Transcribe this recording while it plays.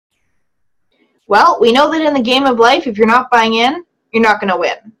Well, we know that in the game of life, if you're not buying in, you're not going to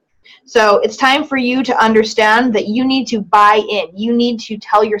win. So it's time for you to understand that you need to buy in. You need to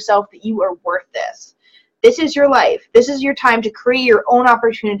tell yourself that you are worth this. This is your life. This is your time to create your own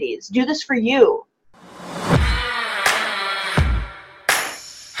opportunities. Do this for you.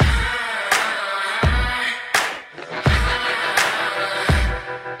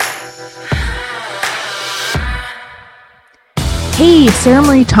 Hey, Sarah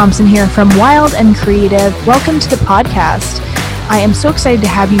Marie Thompson here from Wild and Creative. Welcome to the podcast. I am so excited to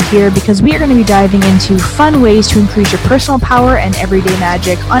have you here because we are going to be diving into fun ways to increase your personal power and everyday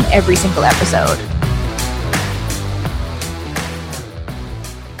magic on every single episode.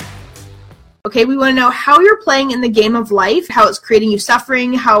 Okay, we want to know how you're playing in the game of life, how it's creating you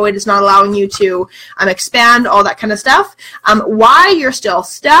suffering, how it is not allowing you to expand, all that kind of stuff, why you're still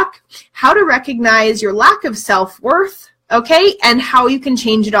stuck, how to recognize your lack of self-worth, okay, and how you can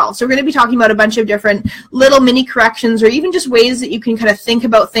change it all. So we're going to be talking about a bunch of different little mini corrections or even just ways that you can kind of think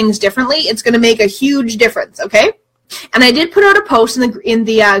about things differently. It's going to make a huge difference, okay? And I did put out a post in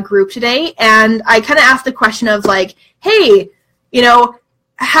the group today, and I kind of asked the question of like, hey,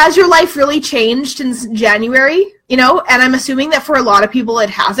 has your life really changed since January? And I'm assuming that for a lot of people it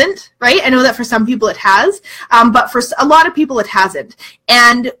hasn't, right? I know that for some people it has, but for a lot of people it hasn't.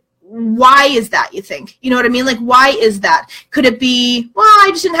 And why is that, you think? You know what I mean? Like, why is that? Could it be, well, I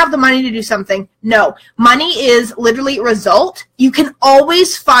just didn't have the money to do something? No. Money is literally a result. You can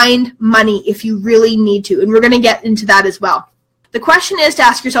always find money if you really need to, and we're going to get into that as well. The question is to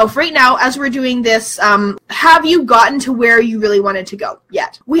ask yourself right now, as we're doing this, have you gotten to where you really wanted to go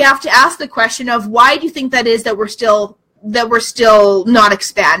yet? We have to ask the question of why do you think that is that we're still not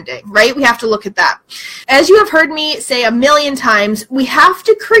expanding, right? We have to look at that. As you have heard me say a million times, we have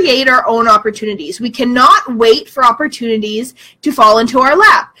to create our own opportunities. We cannot wait for opportunities to fall into our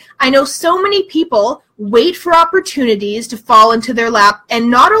lap. I know so many people wait for opportunities to fall into their lap, and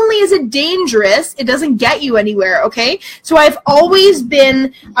not only is it dangerous, it doesn't get you anywhere, okay? So I've always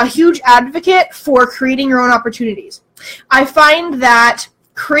been a huge advocate for creating your own opportunities. I find that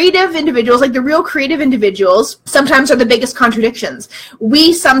creative individuals, like the real creative individuals, sometimes are the biggest contradictions.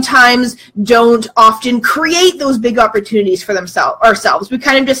 We sometimes don't often create those big opportunities for ourselves. We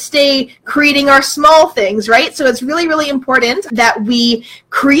kind of just stay creating our small things, right? So it's really, really important that we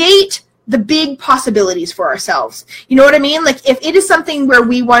create the big possibilities for ourselves. You know what I mean? Like if it is something where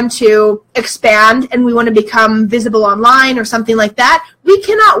we want to expand and we want to become visible online or something like that, we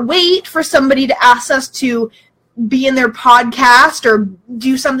cannot wait for somebody to ask us to be in their podcast or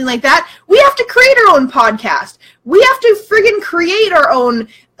do something like that. We have to create our own podcast. We have to friggin' create our own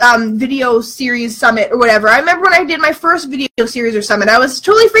video series summit or whatever. I remember when I did my first video series or summit, I was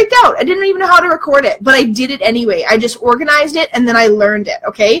totally freaked out. I didn't even know how to record it, but I did it anyway. I just organized it and then I learned it,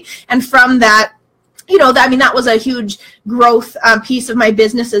 okay? And from that, that was a huge growth piece of my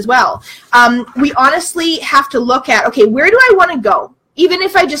business as well. We honestly have to look at, okay, where do I want to go? Even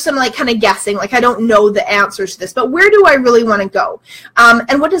if I just am like kind of guessing, like I don't know the answers to this, but where do I really want to go?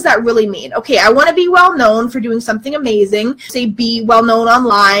 And what does that really mean? Okay, I want to be well known for doing something amazing, say be well known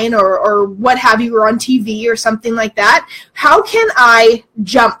online or what have you, or on TV or something like that. How can I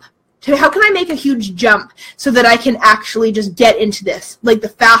how can I make a huge jump so that I can actually just get into this? Like the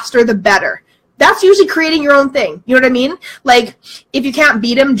faster, the better. That's usually creating your own thing. You know what I mean? Like, if you can't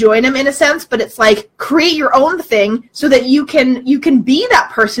beat them, join them in a sense, but it's like create your own thing so that you can be that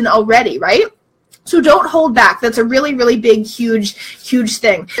person already, right? So don't hold back. That's a really, really big, huge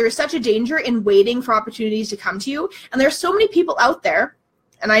thing. There is such a danger in waiting for opportunities to come to you. And there's so many people out there,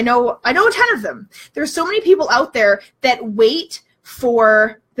 and I know a ton of them. There's so many people out there that wait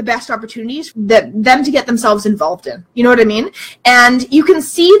for the best opportunities them to get themselves involved in. You know what I mean? And you can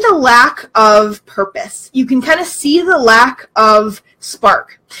see the lack of purpose. You can kind of see the lack of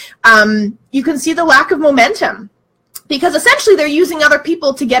spark. You can see the lack of momentum. Because essentially they're using other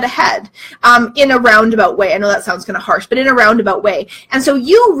people to get ahead in a roundabout way. I know that sounds kind of harsh, but in a roundabout way. And so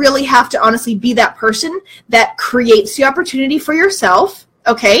you really have to honestly be that person that creates the opportunity for yourself.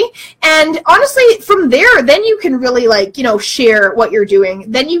 Okay. And honestly, from there, then you can really share what you're doing.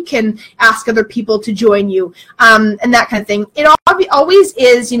 Then you can ask other people to join you, and that kind of thing. It always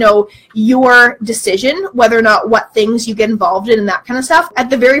is, your decision, whether or not what things you get involved in and that kind of stuff.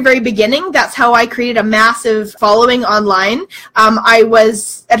 At the very, very beginning, that's how I created a massive following online. I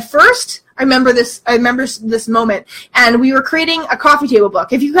was at first, I remember this moment, and we were creating a coffee table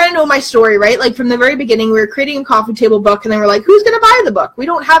book. If you kind of know my story, right? Like from the very beginning, we were creating a coffee table book, and then we're like, who's going to buy the book? We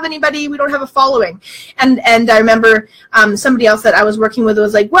don't have anybody. We don't have a following. And I remember somebody else that I was working with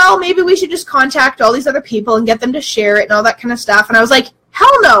was like, well, maybe we should just contact all these other people and get them to share it and all that kind of stuff. And I was like,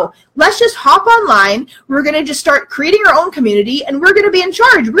 Hell no. Let's just hop online. We're going to just start creating our own community, and we're going to be in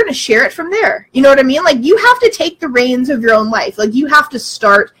charge. We're going to share it from there. You know what I mean? Like, you have to take the reins of your own life. Like, you have to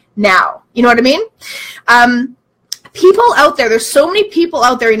start now. You know what I mean? People out there, there's so many people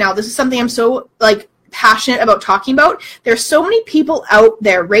out there right now. This is something I'm so, like, passionate about talking about. There's so many people out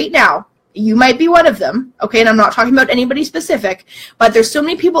there right now. You might be one of them, okay? And I'm not talking about anybody specific, but there's so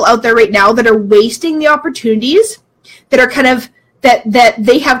many people out there right now that are wasting the opportunities that are kind of, that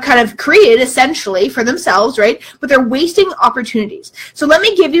they have kind of created essentially for themselves, right? But they're wasting opportunities. So let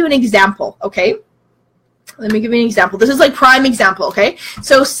me give you an example, okay? Let me give you an example. This is like prime example, okay?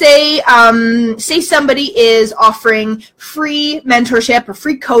 So say somebody is offering free mentorship or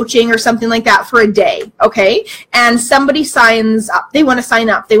free coaching or something like that for a day, okay? And somebody signs up. They want to sign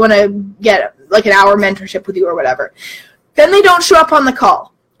up. They want to get like an hour mentorship with you or whatever. Then they don't show up on the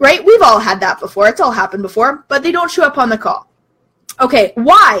call, right? We've all had that before. It's all happened before, but they don't show up on the call. Okay,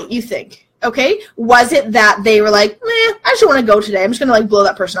 why, you think? Okay, was it that they were like, I just don't want to go today. I'm just going to like blow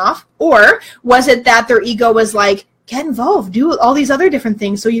that person off. Or was it that their ego was like, get involved, do all these other different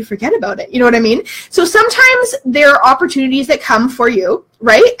things so you forget about it. You know what I mean? So sometimes there are opportunities that come for you,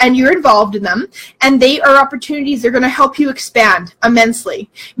 right? And you're involved in them. And they are opportunities that are going to help you expand immensely.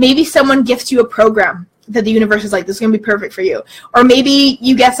 Maybe someone gifts you a program that the universe is like, this is going to be perfect for you. Or maybe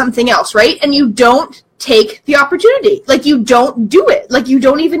you get something else, right? And you don't take the opportunity. Like, you don't do it. Like, you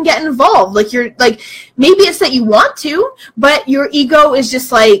don't even get involved. Like, you're like, maybe it's that you want to, but your ego is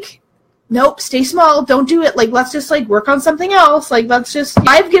just like, nope, stay small, don't do it. Like, let's just like work on something else. Like,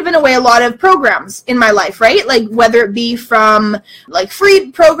 I've given away a lot of programs in my life, right? Like, whether it be from like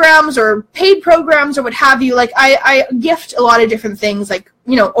free programs or paid programs or what have you. Like, I gift a lot of different things, like,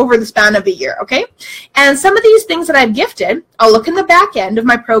 you know, over the span of a year, okay? And some of these things that I've gifted, I'll look in the back end of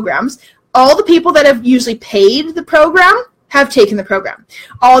my programs. All the people that have usually paid the program have taken the program.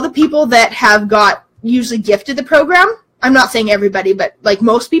 All the people that have got usually gifted the program, I'm not saying everybody, but like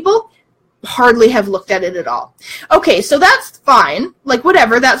most people, hardly have looked at it at all. Okay, so that's fine. Like,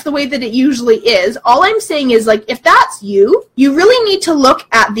 whatever, that's the way that it usually is. All I'm saying is, like, if that's you, you really need to look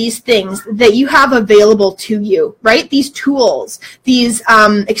at these things that you have available to you, right? These tools, these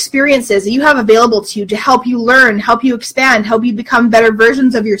experiences that you have available to you to help you learn, help you expand, help you become better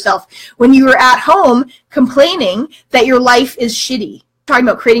versions of yourself. When you are at home complaining that your life is shitty, talking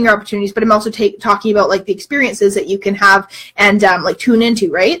about creating your opportunities, but I'm also talking about like the experiences that you can have and like tune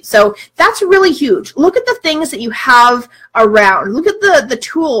into, right? So that's really huge. Look at the things that you have around. Look at the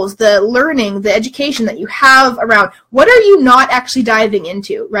tools, the learning, the education that you have around. What are you not actually diving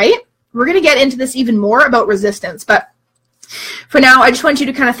into, right? We're going to get into this even more about resistance, but for now, I just want you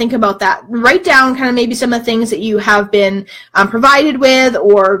to kind of think about that. Write down kind of maybe some of the things that you have been provided with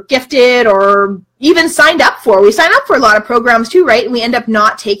or gifted or even signed up for. We sign up for a lot of programs too, right? And we end up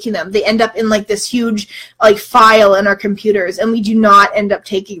not taking them. They end up in like this huge like file in our computers, and we do not end up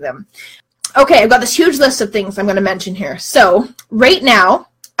taking them. Okay, I've got this huge list of things I'm going to mention here. So right now,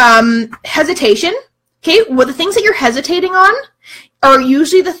 hesitation. Okay, well, the things that you're hesitating on are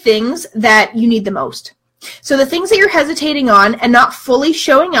usually the things that you need the most. So the things that you're hesitating on and not fully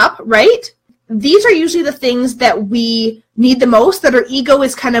showing up, right? These are usually the things that we need the most, that our ego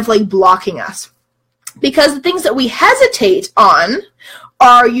is kind of like blocking us. Because the things that we hesitate on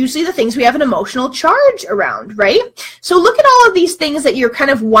are usually the things we have an emotional charge around, right? So look at all of these things that you're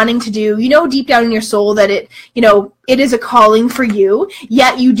kind of wanting to do. You know deep down in your soul that it is a calling for you,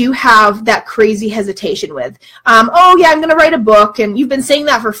 yet you do have that crazy hesitation with, oh yeah, I'm going to write a book, and you've been saying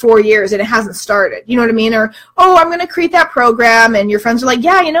that for 4 years and it hasn't started. You know what I mean? Or, oh, I'm going to create that program, and your friends are like,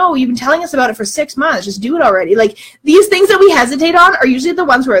 yeah, you've been telling us about it for 6 months. Just do it already. Like, these things that we hesitate on are usually the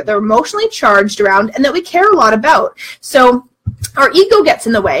ones where they're emotionally charged around and that we care a lot about. So our ego gets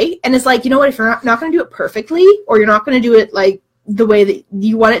in the way and is like, you know what, if you're not going to do it perfectly, or you're not going to do it like the way that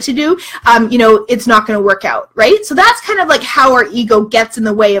you want it to do, it's not going to work out, right? So that's kind of like how our ego gets in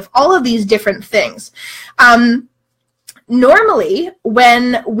the way of all of these different things. Normally,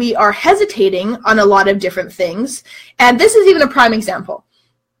 when we are hesitating on a lot of different things, and this is even a prime example.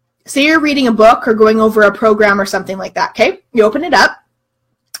 Say you're reading a book or going over a program or something like that, okay? You open it up,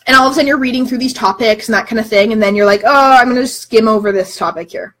 and all of a sudden you're reading through these topics and that kind of thing, and then you're like, oh, I'm going to skim over this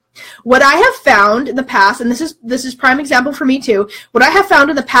topic here. What I have found in the past, and this is prime example for me too, what I have found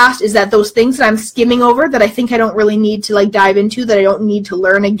in the past is that those things that I'm skimming over that I think I don't really need to like dive into, that I don't need to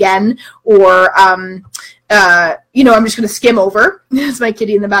learn again, or I'm just going to skim over. That's my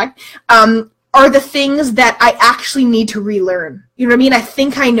kitty in the back. are the things that I actually need to relearn. You know what I mean? I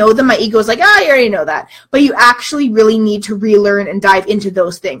think I know them. My ego is like, you already know that. But you actually really need to relearn and dive into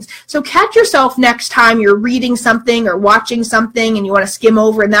those things. So catch yourself next time you're reading something or watching something and you want to skim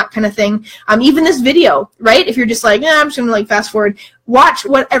over and that kind of thing. Even this video, right? If you're just like, I'm just going to like fast forward, watch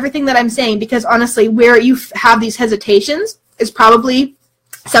everything that I'm saying, because honestly, where you have these hesitations is probably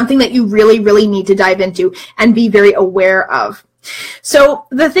something that you really, really need to dive into and be very aware of. So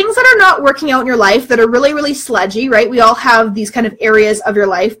the things that are not working out in your life that are really, really sludgy, right? We all have these kind of areas of your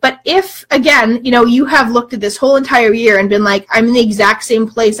life. But if, again, you have looked at this whole entire year and been like, I'm in the exact same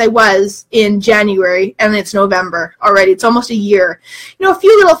place I was in January and it's November already. It's almost a year. A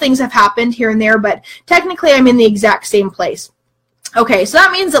few little things have happened here and there, but technically I'm in the exact same place. Okay, so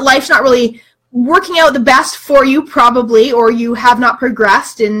that means that life's not really working out the best for you probably, or you have not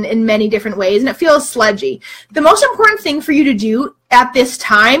progressed in many different ways and it feels sludgy. The most important thing for you to do at this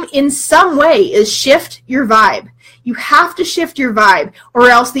time in some way is shift your vibe. You have to shift your vibe or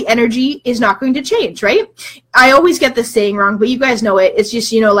else the energy is not going to change, right? I always get this saying wrong, but you guys know it. It's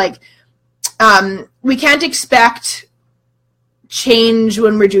just, we can't expect change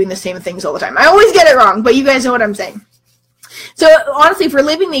when we're doing the same things all the time. I always get it wrong, but you guys know what I'm saying. So honestly, if we're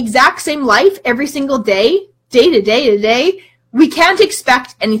living the exact same life every single day, day to day, we can't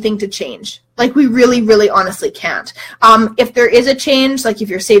expect anything to change. Like we really, really honestly can't. If there is a change, like if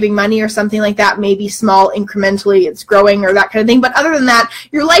you're saving money or something like that, maybe small, incrementally, it's growing or that kind of thing. But other than that,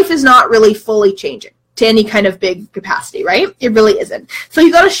 your life is not really fully changing to any kind of big capacity, right? It really isn't. So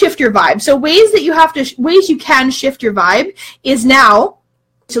you got to shift your vibe. So ways you can shift your vibe is now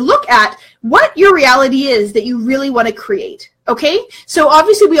to look at what your reality is that you really want to create. Okay, so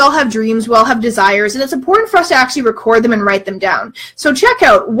obviously we all have dreams, we all have desires, and it's important for us to actually record them and write them down. So check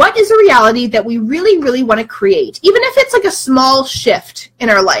out, what is a reality that we really, really want to create, even if it's like a small shift in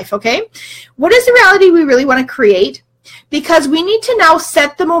our life, okay? What is the reality we really want to create? Because we need to now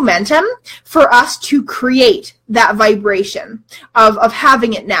set the momentum for us to create that vibration of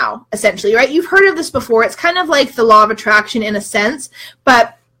having it now, essentially, right? You've heard of this before. It's kind of like the law of attraction in a sense,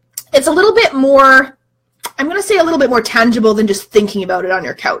 but it's a little bit more, I'm going to say a little bit more tangible than just thinking about it on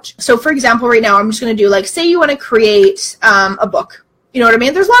your couch. So for example, right now, I'm just going to do say you want to create a book. You know what I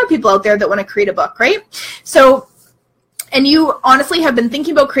mean? There's a lot of people out there that want to create a book, right? So, and you honestly have been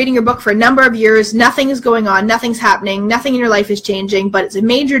thinking about creating your book for a number of years. Nothing is going on. Nothing's happening. Nothing in your life is changing, but it's a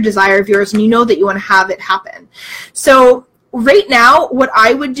major desire of yours and you know that you want to have it happen. So right now, what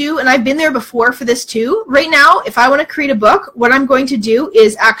I would do, and I've been there before for this too, right now, if I want to create a book, what I'm going to do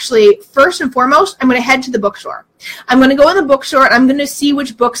is actually, first and foremost, I'm going to head to the bookstore. I'm going to go in the bookstore and I'm going to see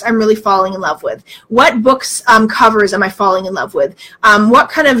which books I'm really falling in love with. What books covers am I falling in love with? What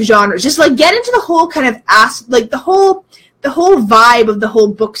kind of genres? Just get into the whole kind of the whole vibe of the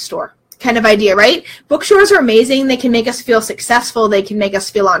whole bookstore kind of idea, right? Bookstores are amazing. They can make us feel successful. They can make us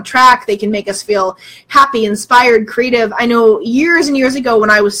feel on track. They can make us feel happy, inspired, creative. I know years and years ago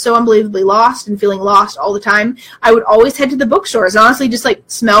when I was so unbelievably lost and feeling lost all the time, I would always head to the bookstores and honestly just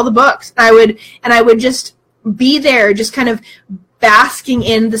smell the books. I would just be there, just kind of basking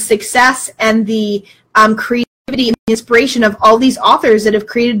in the success and the creativity and the inspiration of all these authors that have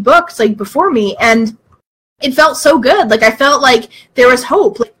created books before me. And it felt so good. I felt like there was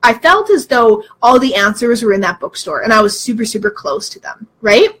hope. I felt as though all the answers were in that bookstore and I was super, super close to them,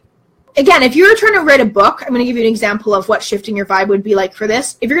 right? Again, if you're trying to write a book, I'm going to give you an example of what shifting your vibe would be like for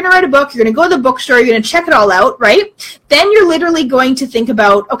this. If you're going to write a book, you're going to go to the bookstore, you're going to check it all out, right? Then you're literally going to think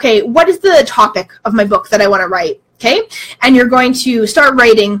about, okay, what is the topic of my book that I want to write, okay? And you're going to start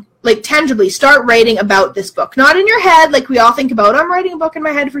writing, tangibly start writing about this book. Not in your head, we all think about, I'm writing a book in my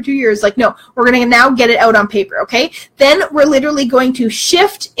head for 2 years. No, we're going to now get it out on paper, okay? Then we're literally going to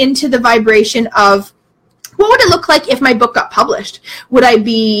shift into the vibration of, what would it look like if my book got published? Would I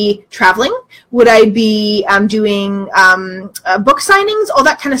be traveling? Would I be doing book signings? All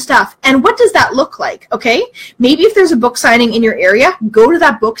that kind of stuff. And what does that look like, okay? Maybe if there's a book signing in your area, go to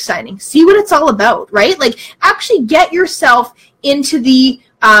that book signing. See what it's all about, right? Actually get yourself into the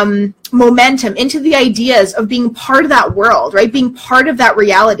momentum, into the ideas of being part of that world, right? Being part of that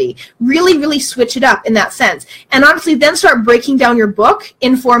reality. Really, really switch it up in that sense. And honestly, then start breaking down your book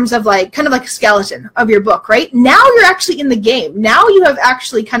in forms of kind of like a skeleton of your book, right? Now you're actually in the game. Now you have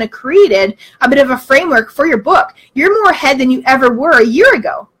actually kind of created a bit of a framework for your book. You're more ahead than you ever were a year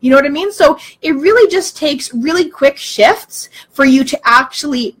ago. You know what I mean? So it really just takes really quick shifts for you to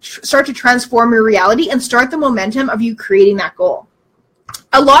actually start to transform your reality and start the momentum of you creating that goal.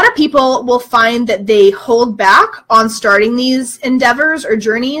 a lot of people will find that they hold back on starting these endeavors or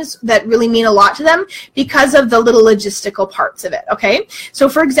journeys that really mean a lot to them because of the little logistical parts of it, okay? So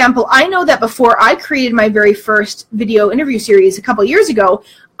for example, I know that before I created my very first video interview series a couple years ago,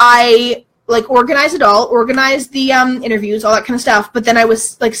 I organized it all, organized the interviews, all that kind of stuff, but then I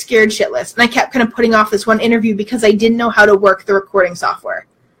was scared shitless, and I kept kind of putting off this one interview because I didn't know how to work the recording software,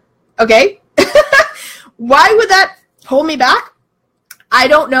 okay? Why would that hold me back? I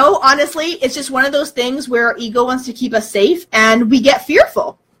don't know, honestly. It's just one of those things where our ego wants to keep us safe and we get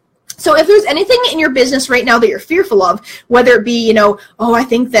fearful. So if there's anything in your business right now that you're fearful of, whether it be, I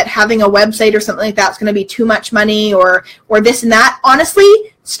think that having a website or something like that's going to be too much money or this and that, honestly,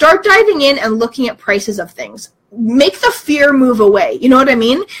 start diving in and looking at prices of things. Make the fear move away. You know what I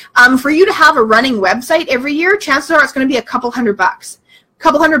mean? For you to have a running website every year, chances are it's going to be a couple $100.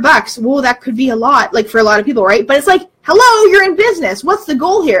 Couple $100, whoa, that could be a lot, for a lot of people, right? But it's hello, you're in business. What's the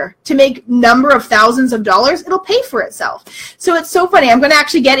goal here? To make number of thousands of dollars? It'll pay for itself. So it's so funny. I'm going to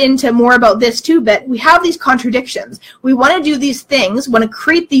actually get into more about this too, but we have these contradictions. We want to do these things, want to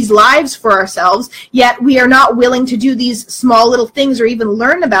create these lives for ourselves, yet we are not willing to do these small little things or even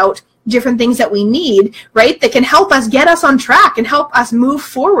learn about different things that we need, right? That can help us get us on track and help us move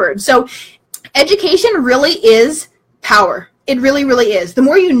forward. So education really is power. It really, really is. The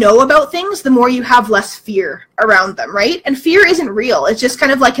more you know about things, the more you have less fear around them, right? And fear isn't real. It's just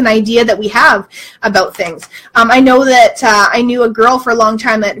kind of like an idea that we have about things. I know that I knew a girl for a long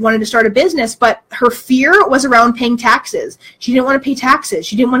time that wanted to start a business, but her fear was around paying taxes. She didn't want to pay taxes.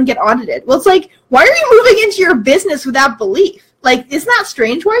 She didn't want to get audited. Well, it's why are you moving into your business with that belief? Isn't that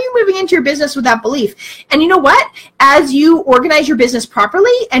strange? Why are you moving into your business with that belief? And you know what? As you organize your business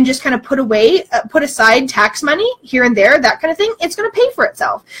properly and just kind of put aside tax money here and there, that kind of thing, it's going to pay for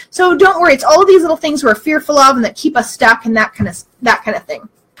itself. So don't worry. It's all of these little things we're fearful of and that keep us stuck and that kind of thing.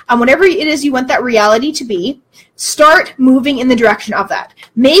 Whatever it is you want that reality to be, start moving in the direction of that.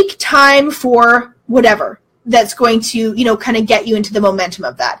 Make time for whatever that's going to, kind of get you into the momentum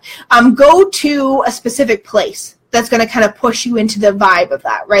of that. Go to a specific place that's going to kind of push you into the vibe of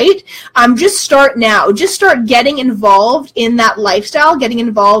that, right? Just start now. Just start getting involved in that lifestyle, getting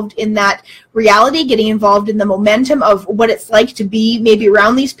involved in that reality, getting involved in the momentum of what it's like to be maybe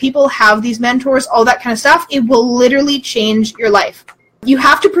around these people, have these mentors, all that kind of stuff. It will literally change your life. You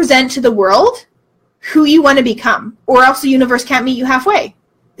have to present to the world who you want to become, or else the universe can't meet you halfway.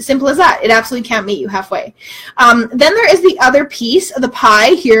 Simple as that. It absolutely can't meet you halfway. Then there is the other piece of the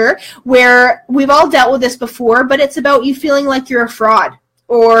pie here where we've all dealt with this before, but it's about you feeling like you're a fraud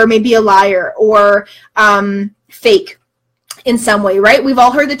or maybe a liar or fake in some way, right? We've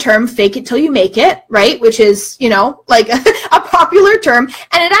all heard the term fake it till you make it, right? Which is, a popular term,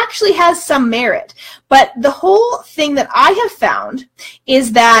 and it actually has some merit. But the whole thing that I have found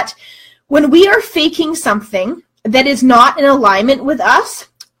is that when we are faking something that is not in alignment with us,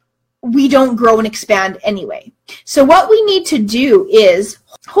 we don't grow and expand anyway. So what we need to do is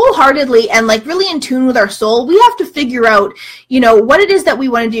wholeheartedly and really in tune with our soul, we have to figure out, what it is that we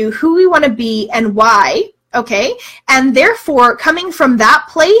want to do, who we want to be, and why. Okay. And therefore, coming from that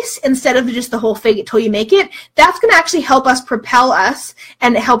place, instead of just the whole fake it till you make it, that's going to actually help us propel us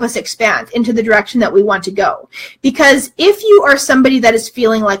and help us expand into the direction that we want to go. Because if you are somebody that is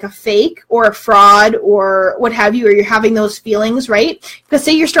feeling like a fake or a fraud or what have you, or you're having those feelings, right? Because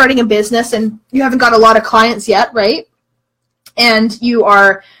say you're starting a business and you haven't got a lot of clients yet, right? And you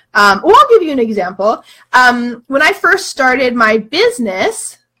are, I'll give you an example. When I first started my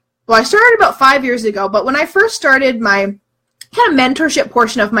business, well, I started about 5 years ago, but when I first started my kind of mentorship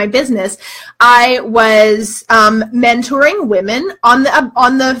portion of my business, I was mentoring women on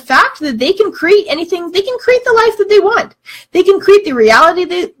the fact that they can create anything, they can create the life that they want. They can create the reality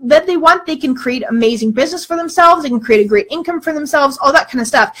that they want. They can create amazing business for themselves. They can create a great income for themselves, all that kind of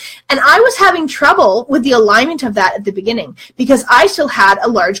stuff. And I was having trouble with the alignment of that at the beginning because I still had a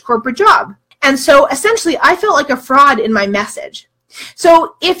large corporate job. And so essentially I felt like a fraud in my message.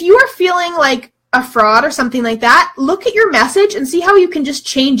 So if you are feeling like a fraud or something like that, look at your message and see how you can just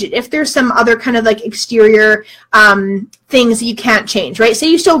change it if there's some other kind of exterior things that you can't change, right? Say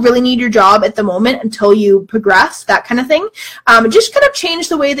you still really need your job at the moment until you progress, that kind of thing. Just kind of change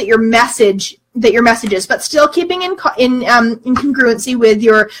the way that your message is, but still keeping in congruency with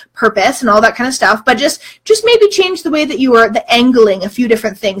your purpose and all that kind of stuff, but just maybe change the way that you are angling a few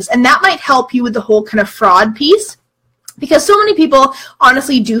different things, and that might help you with the whole kind of fraud piece. Because so many people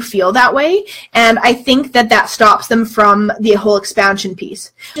honestly do feel that way, and I think that stops them from the whole expansion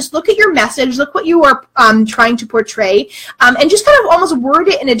piece. Just look at your message, look what you are trying to portray, and just kind of almost word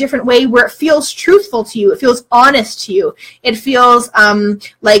it in a different way where it feels truthful to you, it feels honest to you, it feels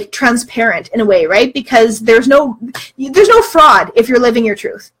like transparent in a way, right? Because there's no fraud if you're living your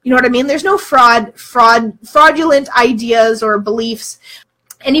truth. You know what I mean? There's no fraudulent ideas or beliefs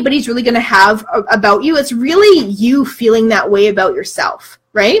anybody's really going to have about you. It's really you feeling that way about yourself,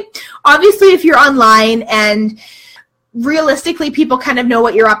 right? Obviously, if you're online and realistically people kind of know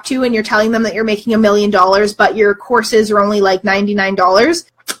what you're up to and you're telling them that you're making $1 million, but your courses are only like $99,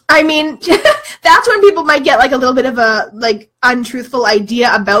 I mean, that's when people might get like a little bit of a like untruthful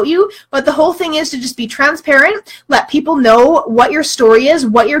idea about you. But the whole thing is to just be transparent, let people know what your story is,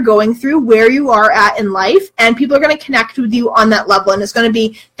 what you're going through, where you are at in life, and people are going to connect with you on that level. And it's going to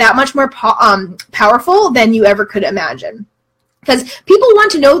be that much more powerful than you ever could imagine. Because people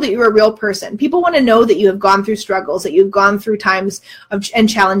want to know that you're a real person. People want to know that you have gone through struggles, that you've gone through times and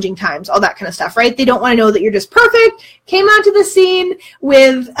challenging times, all that kind of stuff, right? They don't want to know that you're just perfect, came onto the scene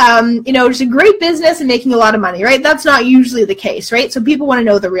with, just a great business and making a lot of money, right? That's not usually the case, right? So people want to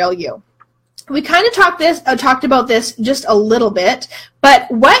know the real you. We kind of talked about this just a little bit, but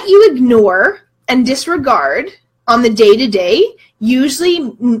what you ignore and disregard on the day-to-day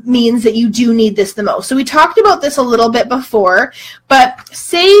usually means that you do need this the most. So we talked about this a little bit before, but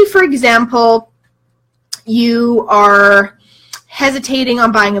say, for example, you are hesitating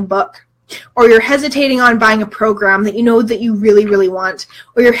on buying a book, or you're hesitating on buying a program that you know that you really, really want,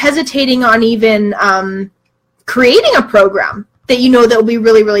 or you're hesitating on even creating a program that you know that will be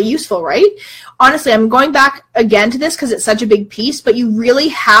really, really useful, right? Honestly, I'm going back again to this because it's such a big piece, but you really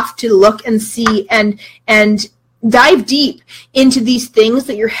have to look and see and dive deep into these things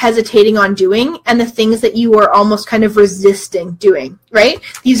that you're hesitating on doing and the things that you are almost kind of resisting doing, right?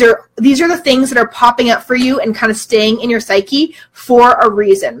 These are the things that are popping up for you and kind of staying in your psyche for a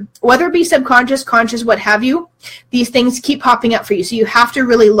reason. Whether it be subconscious, conscious, what have you, these things keep popping up for you. So you have to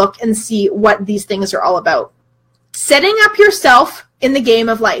really look and see what these things are all about. Setting up yourself in the game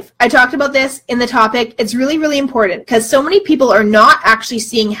of life. I talked about this in the topic. It's really, really important because so many people are not actually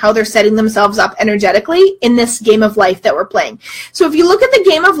seeing how they're setting themselves up energetically in this game of life that we're playing. So if you look at the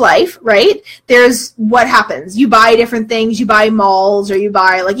game of life, right, there's what happens. You buy different things. You buy malls, or you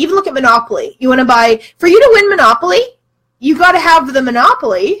buy, like, even look at Monopoly. You want to buy, for you to win Monopoly, you got to have the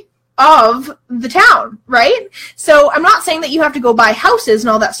monopoly of the town, right? So I'm not saying that you have to go buy houses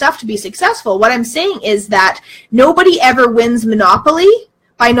and all that stuff to be successful. What I'm saying is that nobody ever wins Monopoly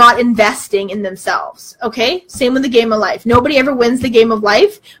by not investing in themselves, okay? Same with the game of life. Nobody ever wins the game of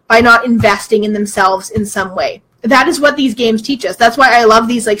life by not investing in themselves in some way. That is what these games teach us. That's why I love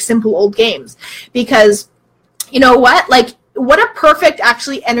these like simple old games, because you know what? Like, what a perfect,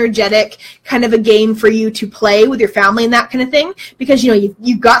 actually energetic kind of a game for you to play with your family and that kind of thing. Because, you know,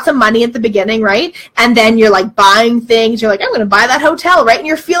 you got some money at the beginning, right? And then you're like buying things. You're like, I'm going to buy that hotel, right? And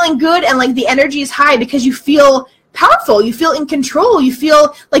you're feeling good, and like the energy is high because you feel powerful. You feel in control. You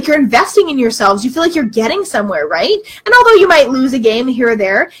feel like you're investing in yourselves. You feel like you're getting somewhere, right? And although you might lose a game here or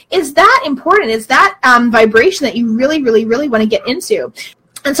there, it's that important. It's that vibration that you really, really, really want to get into.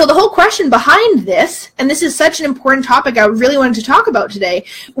 And so the whole question behind this, and this is such an important topic I really wanted to talk about today,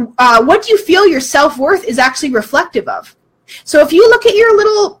 what do you feel your self-worth is actually reflective of? So if you look at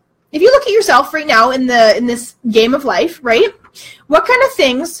yourself right now in this game of life, right? What kind of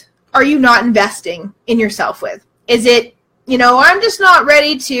things are you not investing in yourself with? Is it, I'm just not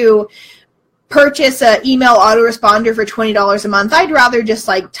ready to purchase an email autoresponder for $20 a month. I'd rather just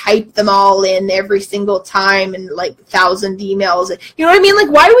like type them all in every single time and like 1,000 emails. You know what I mean? Like,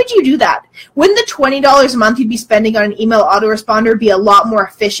 why would you do that? Wouldn't the $20 a month you'd be spending on an email autoresponder be a lot more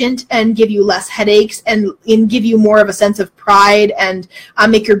efficient and give you less headaches and give you more of a sense of pride and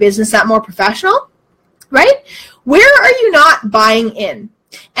make your business that more professional? Right? Where are you not buying in?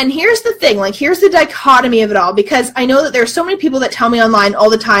 And here's the thing, like, here's the dichotomy of it all, because I know that there are so many people that tell me online all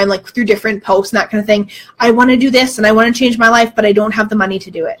the time, like through different posts and that kind of thing, I want to do this and I want to change my life, but I don't have the money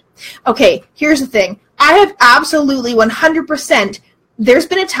to do it. Okay, here's the thing. I have absolutely 100%, there's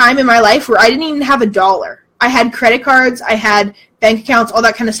been a time in my life where I didn't even have $1. I had credit cards, I had bank accounts, all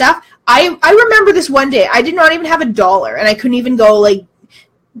that kind of stuff. I remember this one day, I did not even have $1, and I couldn't even go, like,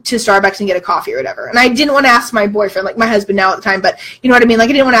 to Starbucks and get a coffee or whatever. And I didn't want to ask my boyfriend, like my husband now at the time, but you know what I mean? Like,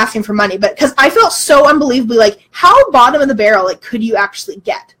 I didn't want to ask him for money, but because I felt so unbelievably like, how bottom of the barrel, like, could you actually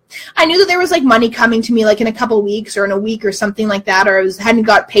get? I knew that there was like money coming to me like in a couple weeks or in a week or something like that, or hadn't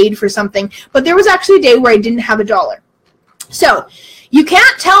got paid for something, but there was actually a day where I didn't have $1. So, You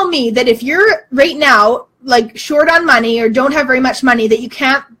can't tell me that if you're right now like short on money or don't have very much money that you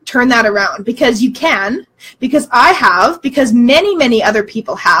can't turn that around, because you can, because I have, because many, many other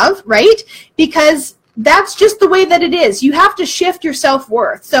people have, right? Because that's just the way that it is. You have to shift your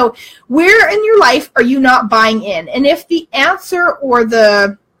self-worth. So where in your life are you not buying in? And if the answer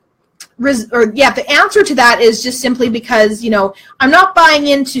the answer to that is just simply because, I'm not buying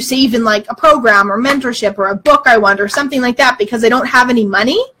into, say, even like a program or mentorship or a book I want or something like that because I don't have any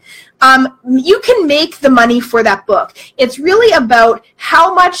money, you can make the money for that book. It's really about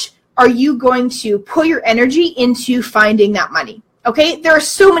how much are you going to put your energy into finding that money. Okay, there are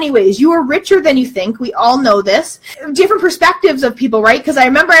so many ways. You are richer than you think. We all know this. Different perspectives of people, right? Because I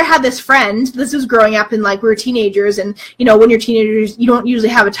remember I had this friend, this was growing up and like we were teenagers, and when you're teenagers, you don't usually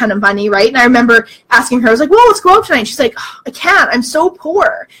have a ton of money, right? And I remember asking her, I was like, well, let's go out tonight. She's like, oh, I can't, I'm so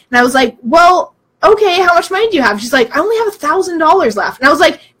poor. And I was like, well, okay, how much money do you have? She's like, I only have $1,000 left. And I was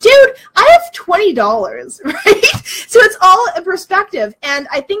like, dude, I have $20, right? So it's all a perspective. And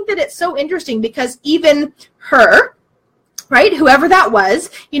I think that it's so interesting because even her, right, whoever that was,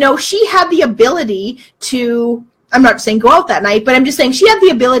 she had the ability to, I'm not saying go out that night, but I'm just saying she had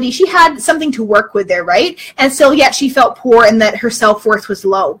the ability, she had something to work with there, right? And so yet she felt poor and that her self-worth was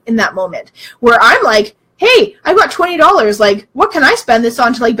low in that moment. Where I'm like, hey, I've got $20, like, what can I spend this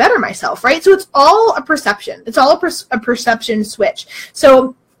on to like better myself, right? So it's all a perception. It's all a perception switch.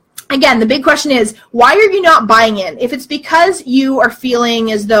 So again, the big question is, why are you not buying in? If it's because you are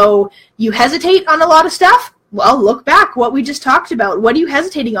feeling as though you hesitate on a lot of stuff, well, look back what we just talked about. What are you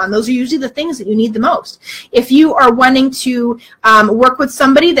hesitating on? Those are usually the things that you need the most. If you are wanting to work with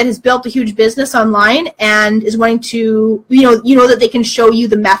somebody that has built a huge business online and is wanting to, that they can show you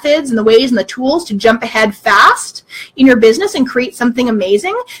the methods and the ways and the tools to jump ahead fast in your business and create something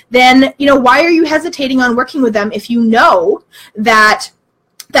amazing, then, why are you hesitating on working with them if you know that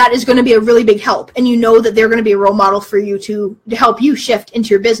is going to be a really big help, and that they're going to be a role model for you to help you shift into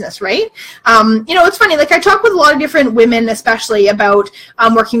your business, right? It's funny, like I talk with a lot of different women, especially about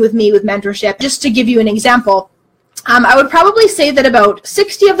working with me with mentorship. Just to give you an example, I would probably say that about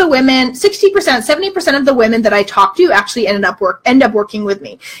 60% of the women, 60%, 70% of the women that I talk to actually end up working with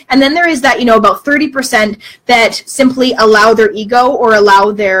me. And then there is that, about 30% that simply allow their ego or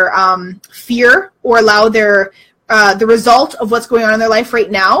allow their fear or allow their the result of what's going on in their life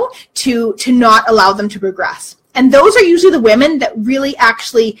right now to not allow them to progress. And those are usually the women that really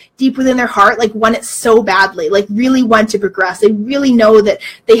actually deep within their heart, like want it so badly, like really want to progress. They really know that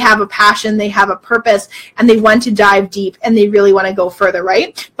they have a passion, they have a purpose, and they want to dive deep and they really want to go further,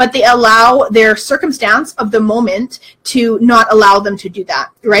 right? But they allow their circumstance of the moment to not allow them to do that,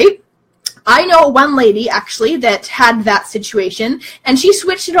 right? I know one lady actually that had that situation, and she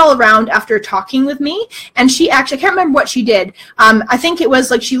switched it all around after talking with me. And she actually, I can't remember what she did. I think it was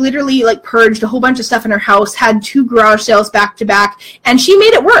like she literally like purged a whole bunch of stuff in her house, had 2 garage sales back to back, and she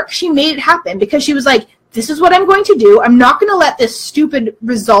made it work. She made it happen because she was like, this is what I'm going to do. I'm not going to let this stupid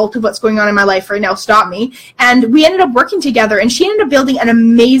result of what's going on in my life right now stop me. And we ended up working together, and she ended up building an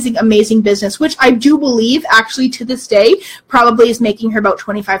amazing, amazing business, which I do believe actually to this day probably is making her about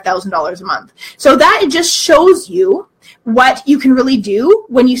 $25,000 a month. So that it just shows you what you can really do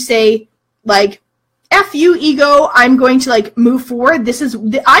when you say, like, F you, ego, I'm going to like move forward.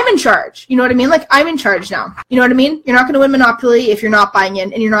 I'm in charge. You know what I mean? Like, I'm in charge now. You know what I mean? You're not going to win Monopoly if you're not buying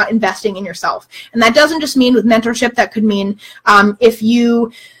in and you're not investing in yourself. And that doesn't just mean with mentorship. That could mean if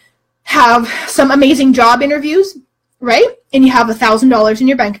you have some amazing job interviews, right? And you have $1,000 in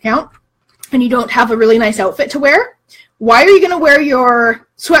your bank account and you don't have a really nice outfit to wear. Why are you going to wear your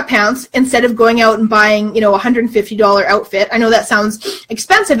sweatpants instead of going out and buying, a $150 outfit? I know that sounds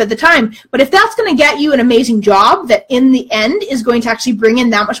expensive at the time, but if that's going to get you an amazing job that in the end is going to actually bring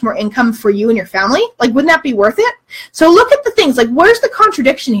in that much more income for you and your family, like, wouldn't that be worth it? So look at the things, like, where's the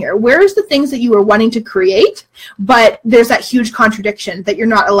contradiction here? Where's the things that you are wanting to create, but there's that huge contradiction that you're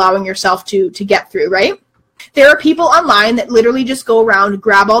not allowing yourself to get through, right? There are people online that literally just go around,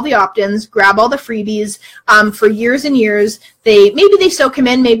 grab all the opt-ins, grab all the freebies for years and years. Maybe they still come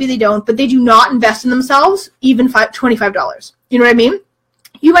in, maybe they don't, but they do not invest in themselves, even $25. You know what I mean?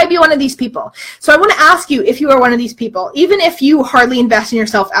 You might be one of these people. So I want to ask you if you are one of these people, even if you hardly invest in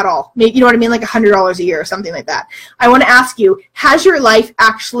yourself at all, maybe, you know what I mean, like $100 a year or something like that. I want to ask you, has your life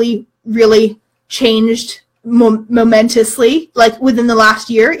actually really changed momentously, like within the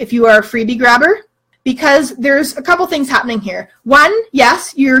last year, if you are a freebie grabber? Because there's a couple things happening here. One,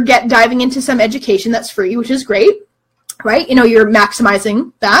 yes, you're diving into some education that's free, which is great, right? You're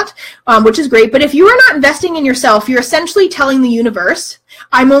maximizing that, which is great. But if you are not investing in yourself, you're essentially telling the universe,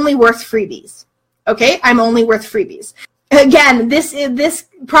 I'm only worth freebies, okay? I'm only worth freebies. again, this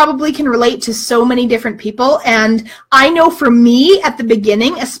probably can relate to so many different people. And I know for me at the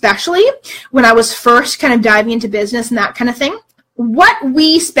beginning, especially when I was first kind of diving into business and that kind of thing, what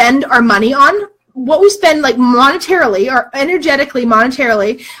we spend our money on, what we spend like monetarily or energetically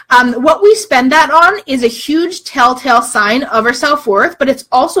monetarily, what we spend that on is a huge telltale sign of our self-worth, but it's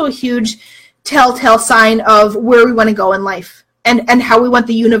also a huge telltale sign of where we want to go in life and how we want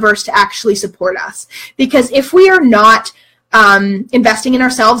the universe to actually support us. Because if we are not investing in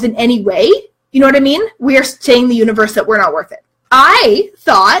ourselves in any way, you know what I mean? We are saying the universe that we're not worth it. I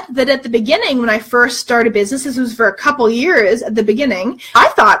thought that at the beginning, when I first started business, this was for a couple years at the beginning, I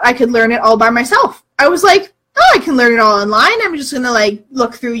thought I could learn it all by myself. I was like, oh, I can learn it all online. I'm just going to like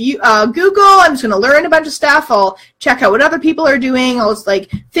look through Google. I'm just going to learn a bunch of stuff. I'll check out what other people are doing. I'll just like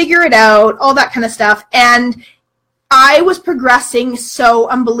figure it out, all that kind of stuff. And I was progressing so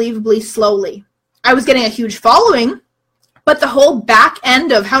unbelievably slowly. I was getting a huge following, but the whole back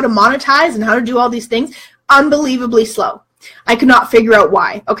end of how to monetize and how to do all these things, unbelievably slow. I could not figure out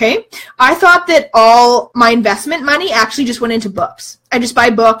why, okay? I thought that all my investment money actually just went into books. I just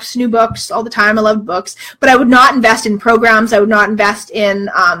buy books, new books all the time. I love books. But I would not invest in programs. I would not invest in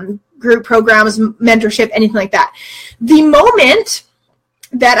group programs, mentorship, anything like that. The moment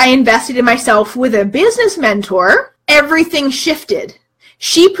that I invested in myself with a business mentor, everything shifted.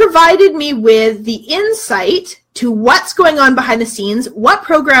 She provided me with the insight to what's going on behind the scenes, what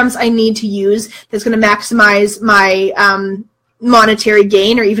programs I need to use that's going to maximize my monetary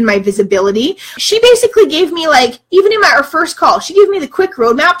gain or even my visibility. She basically gave me, like, even in our first call, she gave me the quick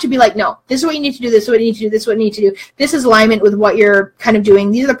roadmap to be like, no, this is what you need to do, this is what you need to do, this is what you need to do. This is alignment with what you're kind of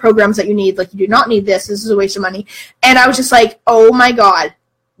doing. These are the programs that you need. Like, you do not need this. This is a waste of money. And I was just like, oh my God.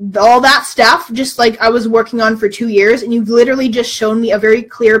 All that stuff, just like I was working on for 2 years, and you've literally just shown me a very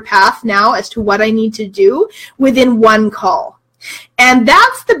clear path now as to what I need to do within one call. And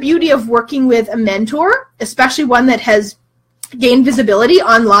that's the beauty of working with a mentor, especially one that has gained visibility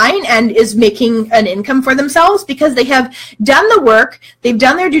online and is making an income for themselves, because they have done the work, they've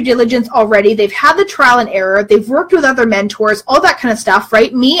done their due diligence already, they've had the trial and error, they've worked with other mentors, all that kind of stuff,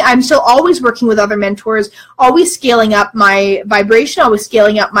 right? Me, I'm still always working with other mentors, always scaling up my vibration, always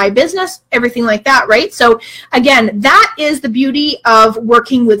scaling up my business, everything like that, right? So again, that is the beauty of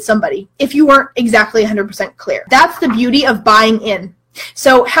working with somebody, if you weren't exactly 100% clear. That's the beauty of buying in.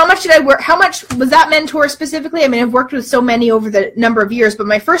 So how much did I work? How much was that mentor specifically? I mean, I've worked with so many over the number of years, but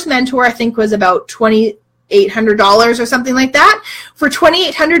my first mentor, I think, was about $2,800 or something like that. For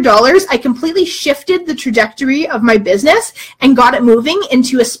 $2,800, I completely shifted the trajectory of my business and got it moving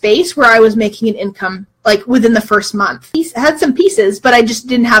into a space where I was making an income like within the first month. I had some pieces, but I just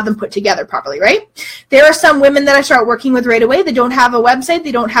didn't have them put together properly, right? There are some women that I start working with right away. They don't have a website.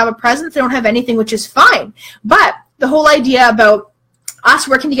 They don't have a presence. They don't have anything, which is fine. But the whole idea about us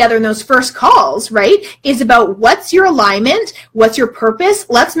working together in those first calls, right, is about what's your alignment, what's your purpose.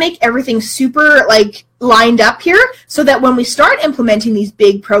 Let's make everything super like lined up here so that when we start implementing these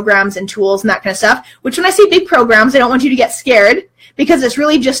big programs and tools and that kind of stuff, which when I say big programs, I don't want you to get scared, because it's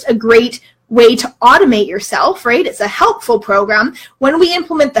really just a great way to automate yourself, right? It's a helpful program. When we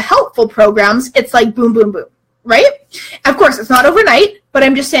implement the helpful programs, it's like boom, boom, boom, right? Of course, it's not overnight, but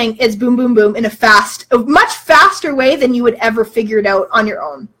I'm just saying it's boom, boom, boom in a much faster way than you would ever figure it out on your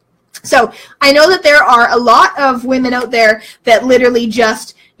own. So I know that there are a lot of women out there that literally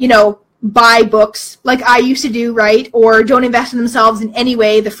just, buy books like I used to do, right? Or don't invest in themselves in any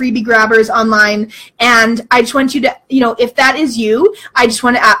way, the freebie grabbers online. And I just want you to, if that is you, I just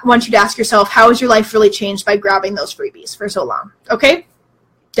want you to ask yourself, how has your life really changed by grabbing those freebies for so long? Okay?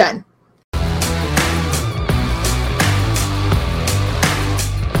 Done.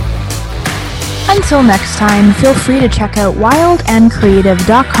 Until next time, feel free to check out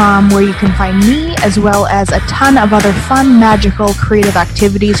wildandcreative.com, where you can find me as well as a ton of other fun, magical, creative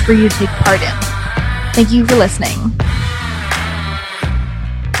activities for you to take part in. Thank you for listening.